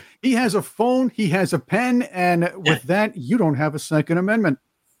out there. He has a phone, he has a pen, and with that, you don't have a Second Amendment.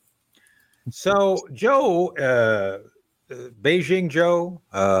 So, Joe, Beijing Joe,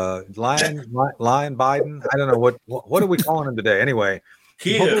 Lion Biden, I don't know, what are we calling him today? Anyway.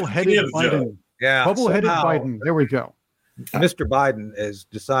 Bubble-headed Biden. Joe. Yeah. Bubble-headed Biden. There we go. Mr. Biden has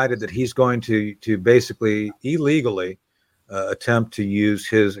decided that he's going to basically illegally attempt to use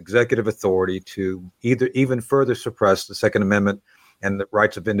his executive authority to even further suppress the Second Amendment and the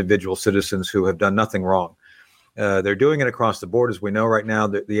rights of individual citizens who have done nothing wrong. They're doing it across the board, as we know right now.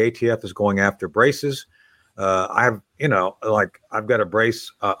 The ATF is going after braces. I've got a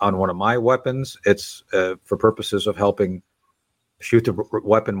brace on one of my weapons. It's for purposes of helping shoot the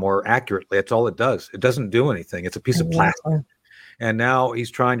weapon more accurately. That's all it does. It doesn't do anything. It's a piece of plastic. And now he's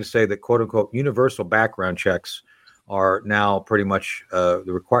trying to say that, quote unquote, universal background checks are now pretty much the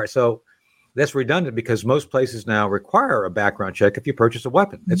required. So that's redundant because most places now require a background check if you purchase a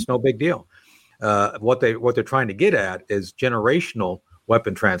weapon. It's no big deal. What they're trying to get at is generational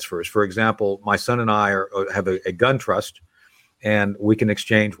weapon transfers. For example, my son and I have a gun trust, and we can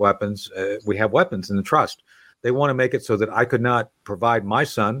exchange weapons. We have weapons in the trust. They want to make it so that I could not provide my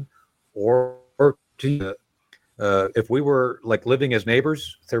son or to if we were like living as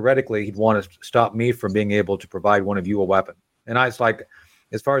neighbors, theoretically, he'd want to stop me from being able to provide one of you a weapon. And I was like,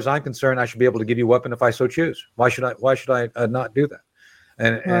 as far as I'm concerned, I should be able to give you a weapon if I so choose. Why should I not do that?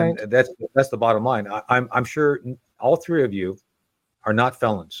 And that's the bottom line. I'm sure all three of you are not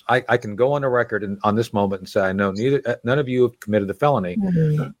felons. I can go on the record on this moment and say I know none of you have committed a felony.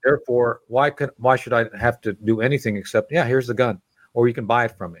 Mm-hmm. Therefore, why should I have to do anything except here's the gun, or you can buy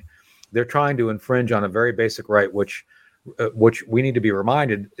it from me. They're trying to infringe on a very basic right, which we need to be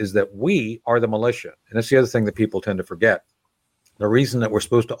reminded is that we are the militia, and that's the other thing that people tend to forget. The reason that we're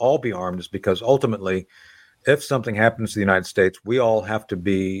supposed to all be armed is because ultimately, if something happens to the United States, we all have to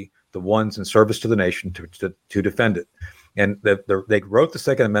be the ones in service to the nation to defend it. And they wrote the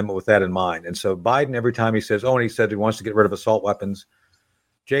Second Amendment with that in mind. And so Biden, every time he says, and he said he wants to get rid of assault weapons.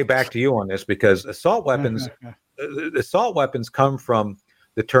 Jay, back to you on this, because assault weapons come from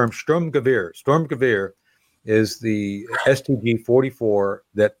the term Sturmgewehr. Sturmgewehr is the STG-44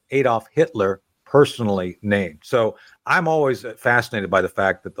 that Adolf Hitler personally named. So I'm always fascinated by the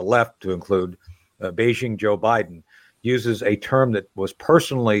fact that the left, to include Beijing Joe Biden, uses a term that was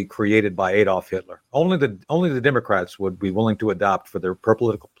personally created by Adolf Hitler. Only the Democrats would be willing to adopt for their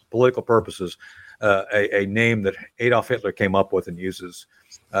political purposes a name that Adolf Hitler came up with and uses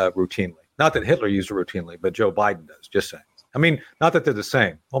routinely. Not that Hitler used it routinely, but Joe Biden does. Just saying. I mean, not that they're the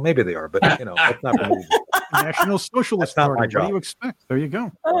same. Well, maybe they are, but that's not for me. National Socialist That's not Party. my job. What do you expect? There you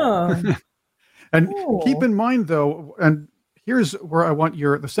go. Oh, And cool. keep in mind, though, and here's where I want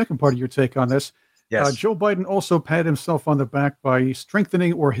the second part of your take on this. Yes. Joe Biden also patted himself on the back by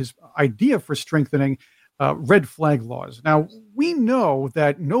strengthening, or his idea for strengthening, red flag laws. Now, we know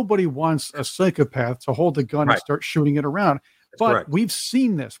that nobody wants a psychopath to hold a gun and start shooting it around. But correct. we've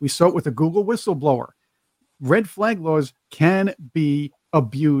seen this. We saw it with the Google whistleblower. Red flag laws can be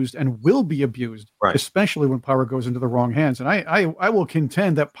abused and will be abused, especially when power goes into the wrong hands. And I will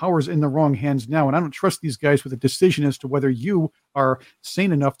contend that power's in the wrong hands now. And I don't trust these guys with a decision as to whether you are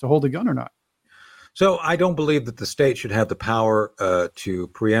sane enough to hold a gun or not. So I don't believe that the state should have the power to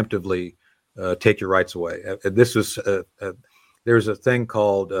preemptively take your rights away. This was there's a thing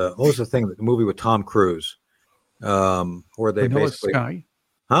called what was the thing? The movie with Tom Cruise, where they Vanilla basically, Sky.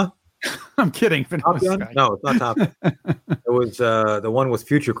 huh? I'm kidding. Vanilla Sky. No, it's not Top Gun. It was the one with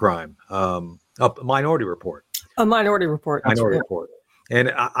Future Crime, Minority Report. A Minority Report. Minority Report.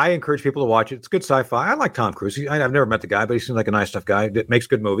 And I encourage people to watch it. It's good sci-fi. I like Tom Cruise. I've never met the guy, but he seems like a nice enough guy that makes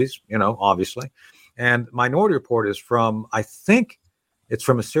good movies, obviously. And Minority Report is from, I think it's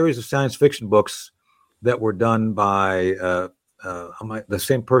from a series of science fiction books that were done by the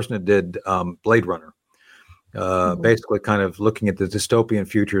same person that did Blade Runner. Basically kind of looking at the dystopian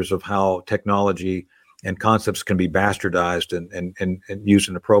futures of how technology and concepts can be bastardized and used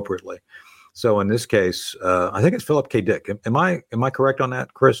inappropriately. So in this case, I think it's Philip K. Dick. Am I correct on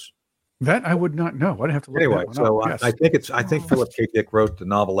that, Chris? That I would not know. I'd have to look anyway. That So one up. Yes. I think Philip K. Dick wrote the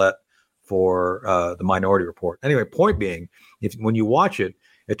novelette for the Minority Report. Anyway, point being, when you watch it,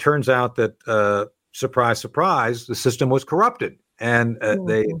 it turns out that surprise, surprise, the system was corrupted, and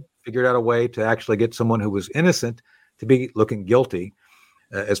they figured out a way to actually get someone who was innocent to be looking guilty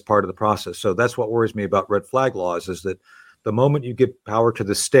as part of the process. So that's what worries me about red flag laws, is that the moment you give power to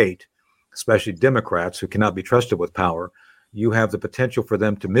the state, especially Democrats who cannot be trusted with power, you have the potential for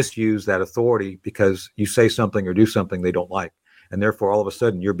them to misuse that authority because you say something or do something they don't like. And therefore, all of a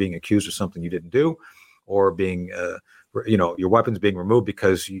sudden, you're being accused of something you didn't do, or being, your weapons being removed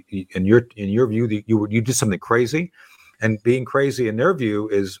because in your view, you did something crazy. And being crazy in their view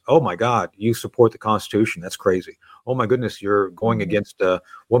is, oh my God, you support the Constitution. That's crazy. Oh my goodness, you're going against a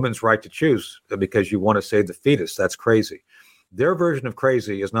woman's right to choose because you want to save the fetus. That's crazy. Their version of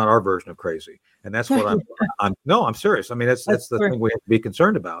crazy is not our version of crazy. And that's what I'm serious. I mean, that's the thing we have to be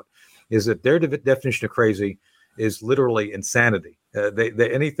concerned about, is that their definition of crazy is literally insanity.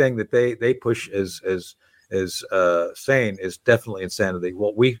 Anything that they push as sane is definitely insanity.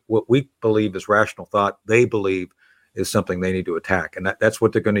 What we believe is rational thought, they believe is something they need to attack. And that's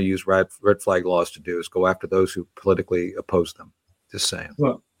what they're going to use red flag laws to do, is go after those who politically oppose them. Just saying.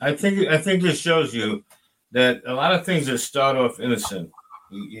 Well, I think this shows you that a lot of things that start off innocent,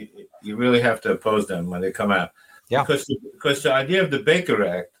 you really have to oppose them when they come out. Yeah. Because the idea of the Baker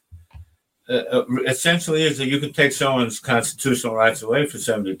Act essentially is that you can take someone's constitutional rights away for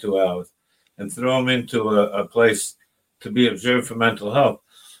 72 hours and throw them into a place to be observed for mental health.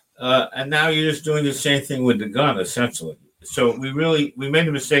 And now you're just doing the same thing with the gun, essentially. So we made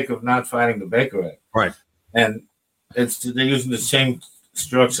the mistake of not fighting the Baker Act. Right. And they're using the same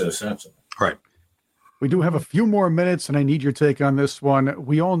structure, essentially. Right. We do have a few more minutes, and I need your take on this one.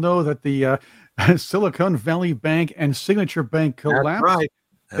 We all know that the Silicon Valley Bank and Signature Bank collapsed. That's right.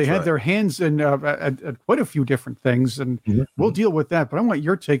 They had their hands in at quite a few different things, and we'll deal with that. But I want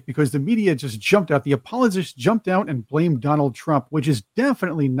your take, because the media just jumped out. The apologists jumped out and blamed Donald Trump, which is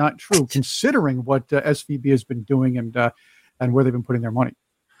definitely not true, considering what SVB has been doing and where they've been putting their money.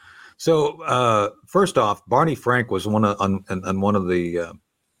 So first off, Barney Frank was on one of the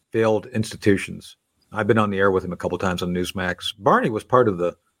failed institutions. I've been on the air with him a couple of times on Newsmax. Barney was part of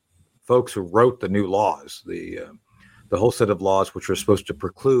the folks who wrote the new laws, the whole set of laws which were supposed to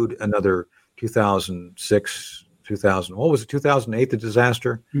preclude another 2006, 2000. What was it? 2008, the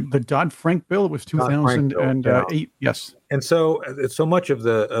disaster. The Dodd-Frank bill. It was 2008. Yes. And so much of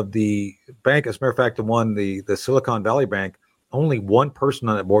the bank, as a matter of fact, the Silicon Valley Bank, only one person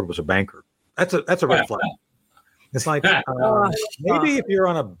on that board was a banker. That's a red flag. It's like maybe if you're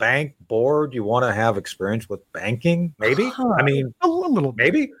on a bank board, you want to have experience with banking. Maybe. I mean, a little.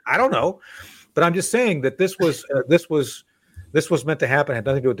 Maybe. I don't know. But I'm just saying that this was meant to happen. It had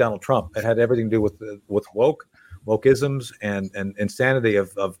nothing to do with Donald Trump. It had everything to do with wokeisms and insanity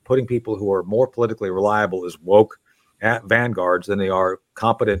of putting people who are more politically reliable as woke vanguards than they are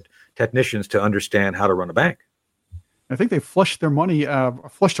competent technicians to understand how to run a bank. I think they flushed a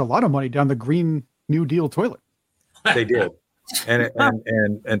lot of money down the Green New Deal toilet. They did,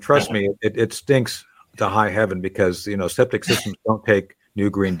 and trust me, it stinks to high heaven, because septic systems don't take new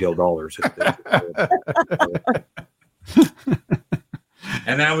Green Deal dollars.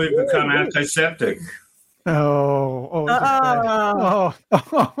 And now we've become antiseptic. Oh.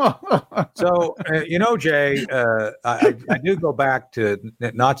 So, Jay, I do go back to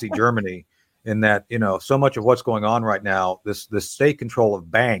Nazi Germany in that, so much of what's going on right now, this state control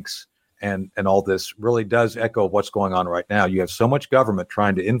of banks and all this really does echo what's going on right now. You have so much government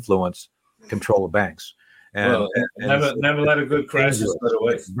trying to influence control of banks. And never let a good crisis go to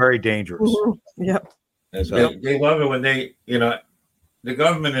waste. Very dangerous. Mm-hmm. Yep. So, they love it when the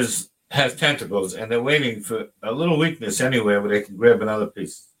government has tentacles, and they're waiting for a little weakness anywhere where they can grab another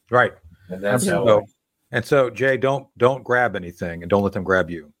piece. Right. And that's how. And so, Jay, don't grab anything, and don't let them grab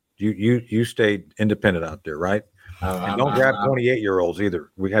you. You stay independent out there, right? And don't grab 28-year-olds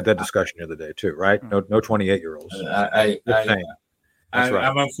either. We had that discussion the other day too, right? No 28-year-olds.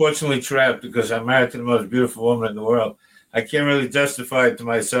 I'm unfortunately trapped because I'm married to the most beautiful woman in the world. I can't really justify it to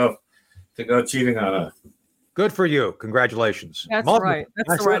myself to go cheating on her. Good for you. Congratulations. That's right.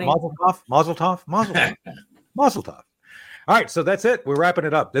 That's right. Mazel tov. Mazel tov. All right. So that's it. We're wrapping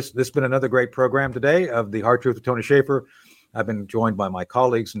it up. This has been another great program today of The Hard Truth with Tony Shaffer. I've been joined by my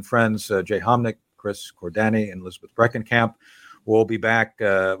colleagues and friends, Jay Homnick, Chris Cordani, and Elizabeth Breckenkamp. We'll be back.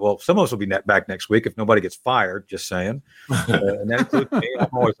 Some of us will be back next week if nobody gets fired, just saying. And that includes me. I'm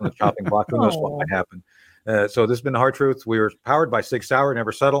always on the chopping block. Who knows what might happen? So this has been The Hard Truth. We were powered by Sig Sauer,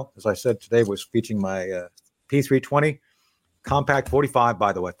 Never Settle. As I said, today was featuring my P320 compact 45,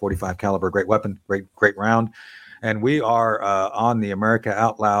 by the way, 45 caliber, great weapon, great round. And we are on the America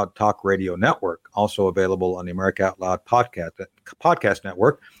Out Loud Talk Radio Network, also available on the America Out Loud podcast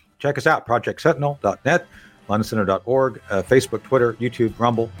network. Check us out, projectsentinel.net, londoncenter.org, Facebook, Twitter, YouTube,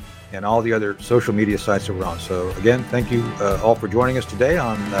 Rumble, and all the other social media sites that we're on. So again, thank you all for joining us today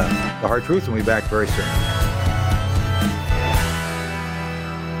on The Hard Truth, and we'll be back very soon.